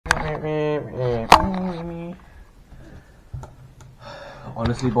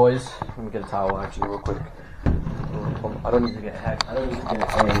Honestly, boys, let me get a towel actually real quick. I don't need to get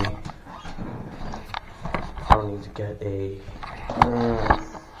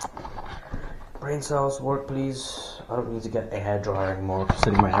brain cells work, please. I don't need to get a hairdryer anymore,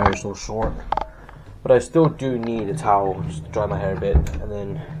 considering my hair is so short. But I still do need a towel just to dry my hair a bit, and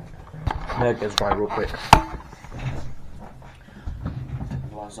then my hair gets dry real quick.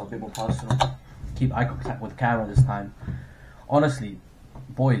 So a bit more personal. Keep eye contact with the camera this time. Honestly,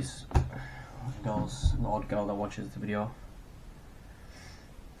 boys, girls, an odd girl that watches the video.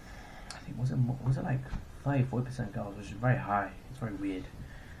 I think was it like 34% girls, which is very high. It's very weird.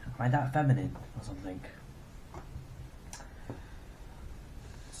 Am I that feminine or something?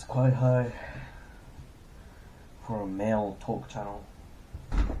 It's quite high for a male talk channel.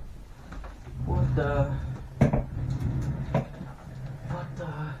 What the?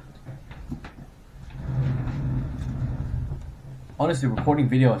 Honestly, recording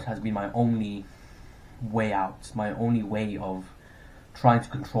videos has been my only way out. It's my only way of trying to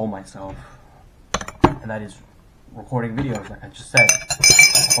control myself. And that is recording videos, like I just said.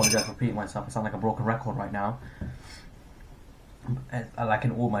 I apologize for repeating myself. I sound like a broken record right now. Like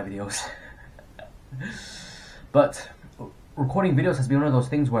in all my videos. But recording videos has been one of those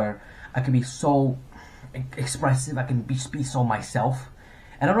things where I can be so expressive, I can be so myself.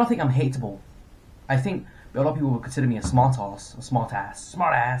 And I don't think I'm hateable. I think a lot of people would consider me a smart ass.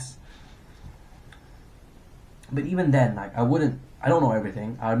 But even then, like, I don't know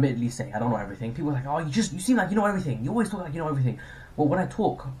everything. I admittedly say I don't know everything. People are like, oh, you seem like you know everything. You always talk like you know everything. Well, when I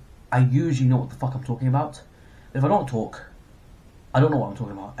talk, I usually know what the fuck I'm talking about. But if I don't talk, I don't know what I'm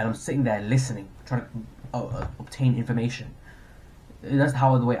talking about. And I'm sitting there listening, trying to obtain information. That's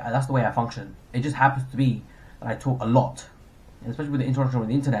the way I function. It just happens to be that I talk a lot. And especially with the interaction with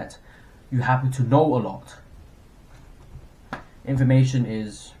the internet, you happen to know a lot. Information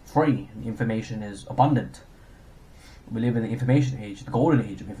is free. Information is abundant. We live in the information age, the golden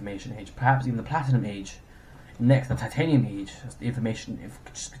age of information age, perhaps even the platinum age. Next, the titanium age, as the information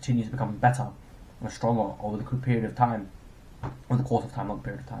just continues to become better and stronger over the period of time, or the course of time, not the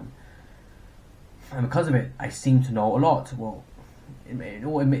period of time. And because of it, I seem to know a lot. Well, in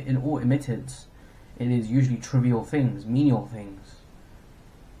all admittance, it is usually trivial things, menial things.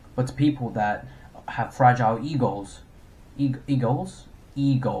 But to people that have fragile egos, seems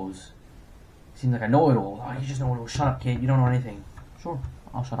like I know it all. Oh, you just know it all. Shut up, kid. You don't know anything. Sure,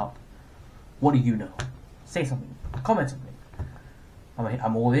 I'll shut up. What do you know? Say something. Comment something.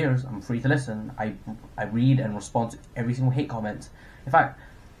 I'm all ears. I'm free to listen. I read and respond to every single hate comment. In fact,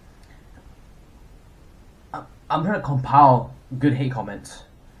 I'm trying to compile good hate comments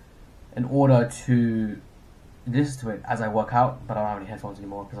in order to listen to it as I work out, but I don't have any headphones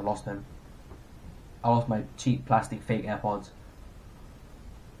anymore because I lost them. I lost my cheap plastic fake AirPods.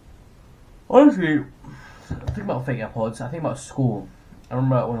 Honestly, I think about fake AirPods. I think about school. I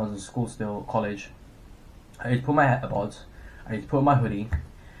remember when I was in school still, college, I used to put my AirPods, I used to put on my hoodie,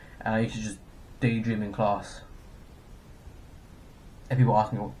 and I used to just daydream in class. And people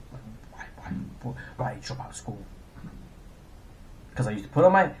ask me, why did you drop out of school? Because I used to put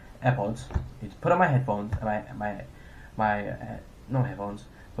on my AirPods, I used to put on my headphones, and no headphones,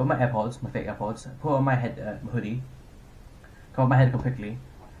 put on my AirPods, my fake AirPods, put on my head, my hoodie, cover my head completely,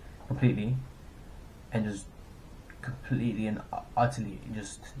 and just completely and utterly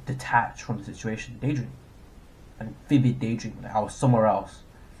just detach from the situation, daydream, and vivid daydream. Like I was somewhere else.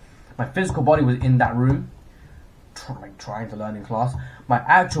 My physical body was in that room, trying to learn in class. My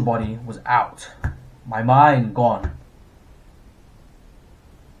actual body was out. My mind gone.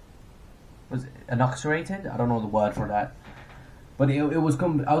 Was it inoculated? I don't know the word for that. But I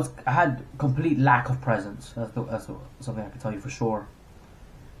had complete lack of presence. That's something I can tell you for sure.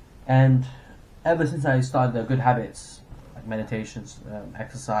 And ever since I started the good habits like meditations,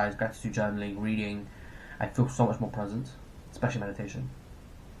 exercise, gratitude journaling, reading, I feel so much more present, especially meditation.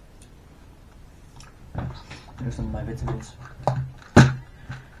 Here's some of my vitamins.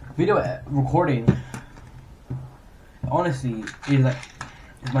 Video recording, honestly, is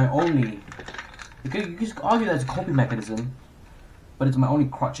my only. You could just argue that it's a coping mechanism, but it's my only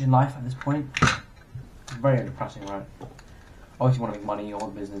crutch in life at this point. It's very depressing, right? Always you want to make money, all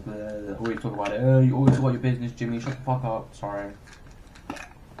the business, blah, blah, blah. Always talk about it. You always talk about your business, Jimmy. Shut the fuck up. Sorry.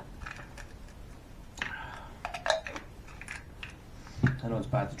 I know it's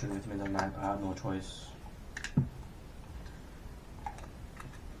bad to drink vitamins at night, but I have no choice.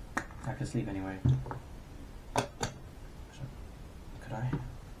 I can sleep anyway. So, could I?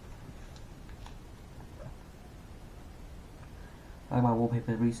 I like my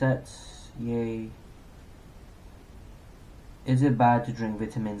wallpaper resets. Yay. Is it bad to drink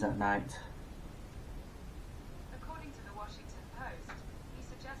vitamins at night? According to the Washington Post, he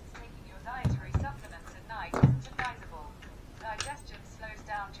suggests taking your dietary supplements at night isn't advisable. Digestion slows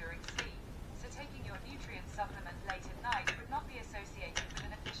down during sleep, so taking your nutrient supplement late at night would not be associated with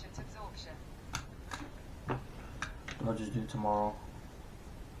an efficient absorption. I'll just do it tomorrow.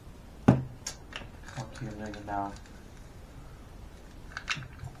 Fuck you, I'm doing it now.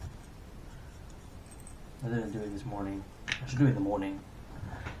 I didn't do it this morning. I should do it in the morning.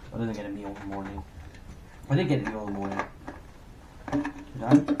 I didn't get a meal in the morning. I did get a meal in the morning. Did I?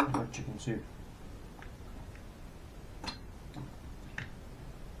 I got chicken soup.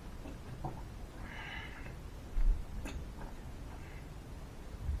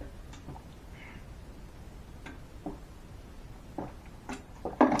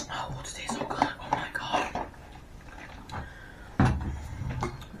 Oh, this tastes so good. Oh my god.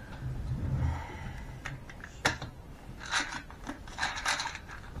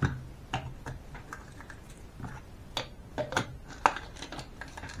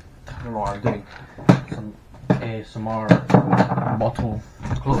 I don't know what I'm doing. Some ASMR bottle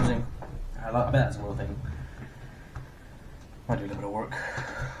closing. I bet that's a little thing. Might do a little bit of work.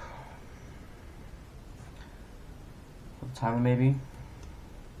 What time maybe?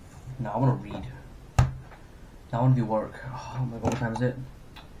 No, I want to read. No, I want to do work. Oh my god, what time is it?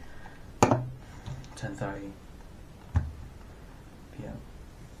 10:30 p.m.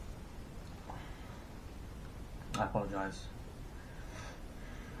 I apologize.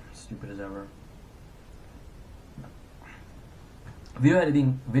 Stupid as ever. Video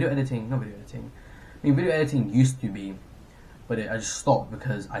editing. I mean, video editing used to be, but I just stopped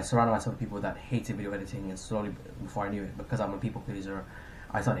because I surrounded myself with people that hated video editing, and slowly, before I knew it, because I'm a people pleaser,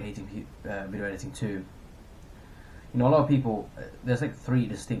 I started hating video editing too. You know, a lot of people, there's like 3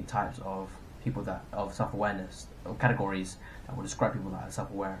 distinct types of people of self-awareness, or categories that would describe people that are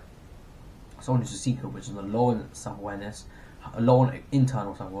self-aware. Someone who's a seeker, which is a low self-awareness, a low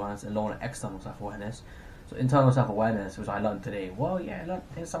internal self-awareness, and low external self-awareness. So internal self-awareness, which I learned today, well, yeah, I learned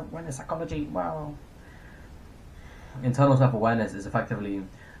in self-awareness psychology, wow. Internal self-awareness is effectively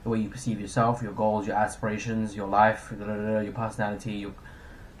the way you perceive yourself, your goals, your aspirations, your life, your personality, your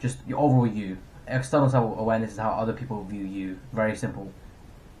overall you. External self-awareness is how other people view you. Very simple.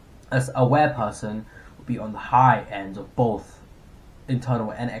 An aware person will be on the high end of both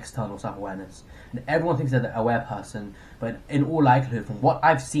internal and external self-awareness. And everyone thinks they're the aware person, but in all likelihood, from what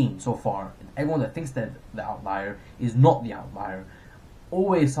I've seen so far, everyone that thinks they're the outlier is not the outlier.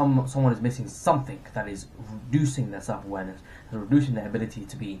 Always someone is missing something that is reducing their self-awareness, reducing their ability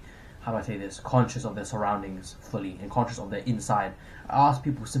to be, how do I say this, conscious of their surroundings fully and conscious of their inside. I ask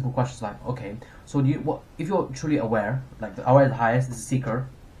people simple questions like, okay, so if you're truly aware, like the aware is the highest, this is seeker.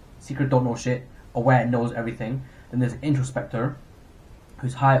 Seeker don't know shit, aware knows everything. Then there's an introspector,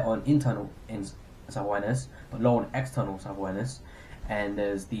 who's high on internal self-awareness, but low on external self-awareness. And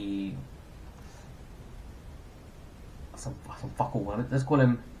there's the some fuckle one. Let's call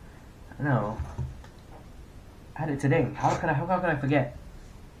him, I don't know. I had it today. How could I forget?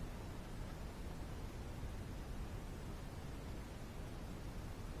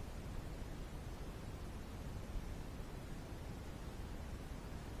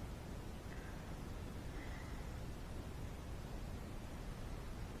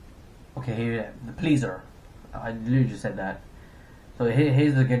 Okay, here, the pleaser. I literally just said that. So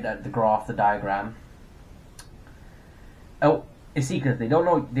here's the graph, the diagram. Oh, it's seekers. They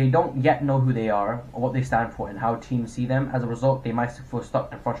don't yet know who they are or what they stand for and how teams see them. As a result, they might feel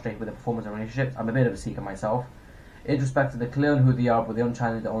stuck and frustrated with their performance and relationships. I'm a bit of a seeker myself. Introspective, they're clear on who they are, but they don't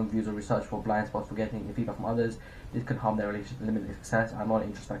challenge their own views or research for blind spots, forgetting the feedback from others. This can harm their relationship and limit their success. I'm not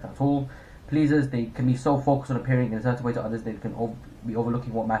introspective at all. Pleasers, they can be so focused on appearing in a certain way to others, they can be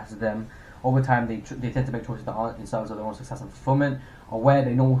overlooking what matters to them. Over time, they tend to make choices that aren't in service of their own success and fulfillment, aware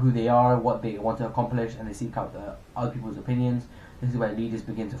they know who they are, what they want to accomplish, and they seek out other people's opinions. This is where leaders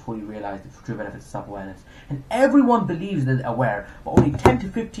begin to fully realize the true benefits of self-awareness. And everyone believes they're aware, but only 10 to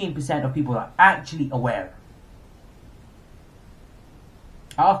 15% of people are actually aware.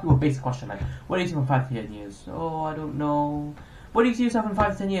 I ask people a basic question like, what do you see in 5 to 10 years? Oh, I don't know. What do you see yourself in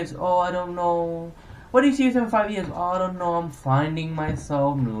 5 to 10 years? Oh, I don't know. What do you see yourself in 5 years? Oh, I don't know. I'm finding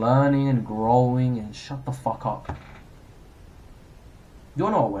myself, learning and growing, and shut the fuck up.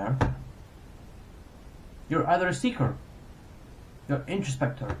 You're not aware. You're either a seeker, you're an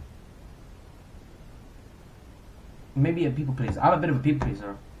introspector, maybe a people pleaser. I'm a bit of a people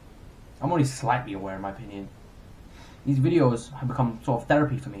pleaser. I'm only slightly aware, in my opinion. These videos have become sort of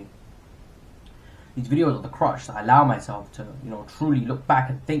therapy for me. these videos are the crutch that I allow myself to, you know, truly look back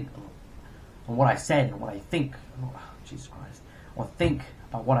and think on what I said and what I think. Oh, Jesus Christ. Or think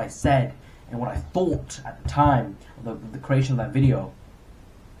about what I said and what I thought at the time of the creation of that video.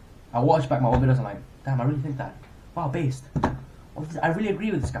 I watch back my old videos and I'm like, damn, I really think that. Wow, based. I really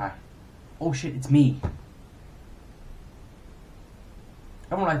agree with this guy. Oh shit, it's me.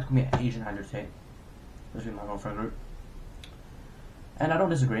 Everyone likes to call me Asian Andrew Tate, especially my own friend group. And I don't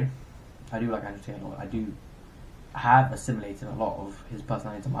disagree. I do like Andrew Tate a lot. I have assimilated a lot of his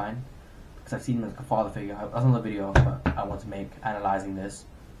personality to mine because I've seen him as a father figure. That's another video that I want to make analysing this.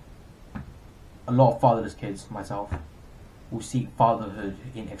 A lot of fatherless kids, myself, will seek fatherhood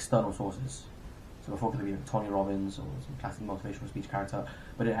in external sources. So before it could be like Tony Robbins or some classic motivational speech character,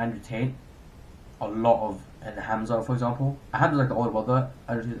 but in Andrew Tate, a lot of, and Hamza, for example, Hamza's like the older brother,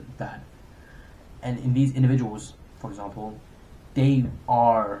 Andrew Tate's the dad. And in these individuals, for example, they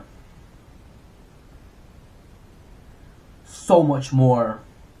are so much more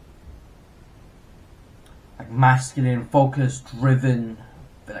like masculine, focused, driven,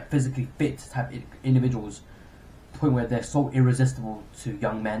 like physically fit type individuals, to the point where they're so irresistible to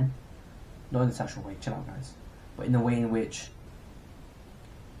young men. Not in a sexual way, chill out guys, but in the way in which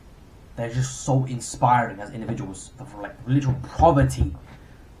they're just so inspiring as individuals, from like literal poverty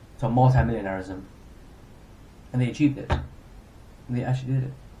to multi-millionairism, and they achieved it. And they actually did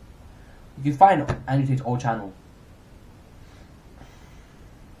it. You can find Andrew Tate's old channel.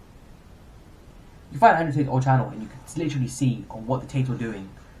 You find Andrew Tate's old channel and you can literally see on what the Tates were doing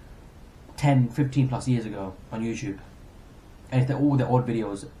 10, 15 plus years ago on YouTube. And if they're all their old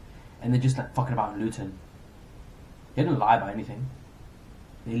videos and they're just like fucking about in Luton. They didn't lie about anything.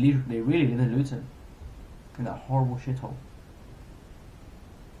 They really live in Luton. In that horrible shithole.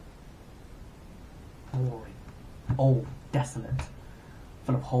 Boring. Old, desolate.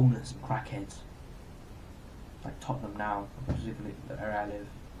 Full of homeless and crackheads. Like Tottenham now, particularly the area I live.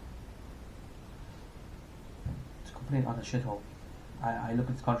 It's a complete utter shithole. I look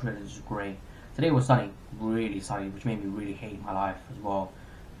at this country and it's just grey. Today was sunny, really sunny, which made me really hate my life as well.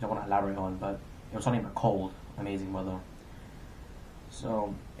 I don't want to elaborate on, but it was sunny but cold, amazing weather.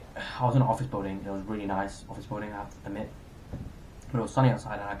 So I was in an office building. It was really nice office building, I have to admit. But it was sunny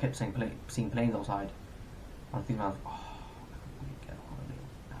outside, and I kept seeing planes outside. I was thinking, oh, I could really get a holiday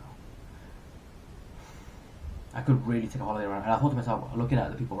now. I could really take a holiday around. And I thought to myself, looking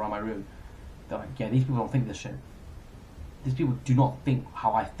at the people around my room, they're like, yeah, these people don't think this shit. These people do not think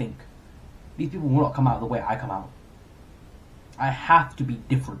how I think. These people will not come out the way I come out. I have to be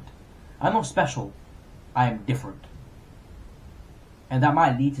different. I'm not special. I am different. And that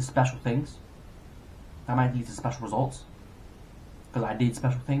might lead to special things. That might lead to special results. Because I did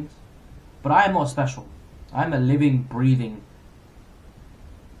special things. But I am not special. I'm a living, breathing,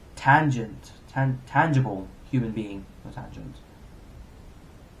 tangible human being. No tangent.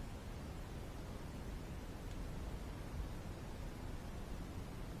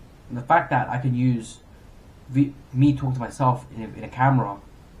 And the fact that I can use me talk to myself in a camera,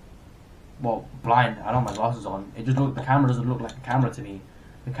 well, blind, I don't have my glasses on, the camera doesn't look like a camera to me.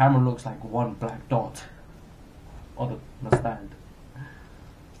 The camera looks like one black dot on the stand.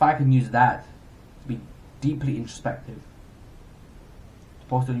 If I can use that to be deeply introspective, to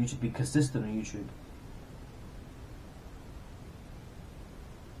post on YouTube, be consistent on YouTube,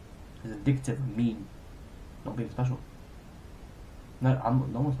 it's addictive and mean, not being special. No,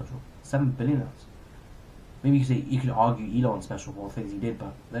 I'm no one special. 7 billionaires. Maybe you could argue Elon's special for all the things he did,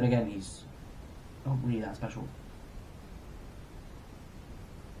 but then again, he's not really that special.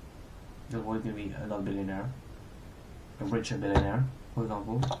 There's always going to be another billionaire, a richer billionaire, for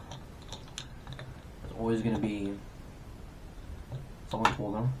example. There's always going to be someone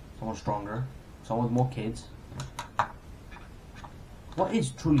taller, someone stronger, someone with more kids. What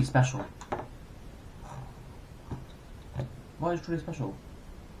is truly special? What is truly special?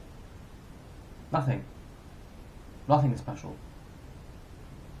 Nothing. Nothing is special.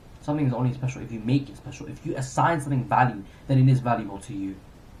 Something is only special if you make it special. If you assign something value, then it is valuable to you.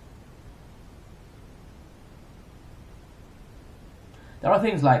 There are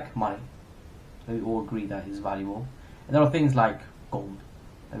things like money that we all agree that is valuable. And there are things like gold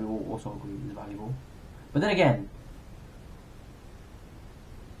that we all also agree is valuable. But then again,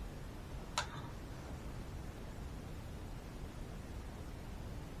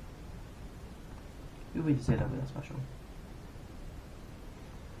 you way to say that we're not special.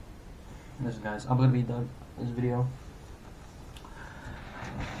 Listen guys, I'm gonna be done with this video.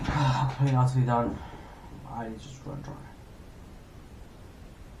 I'm pretty honestly done. I just run dry.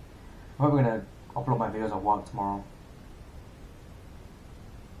 I'm probably gonna upload my videos at work tomorrow.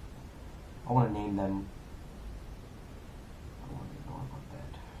 I want to name them. I want to know about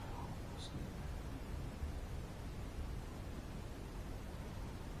that.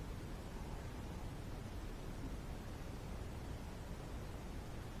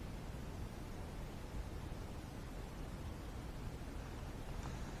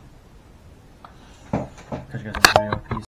 Catch you guys in the video.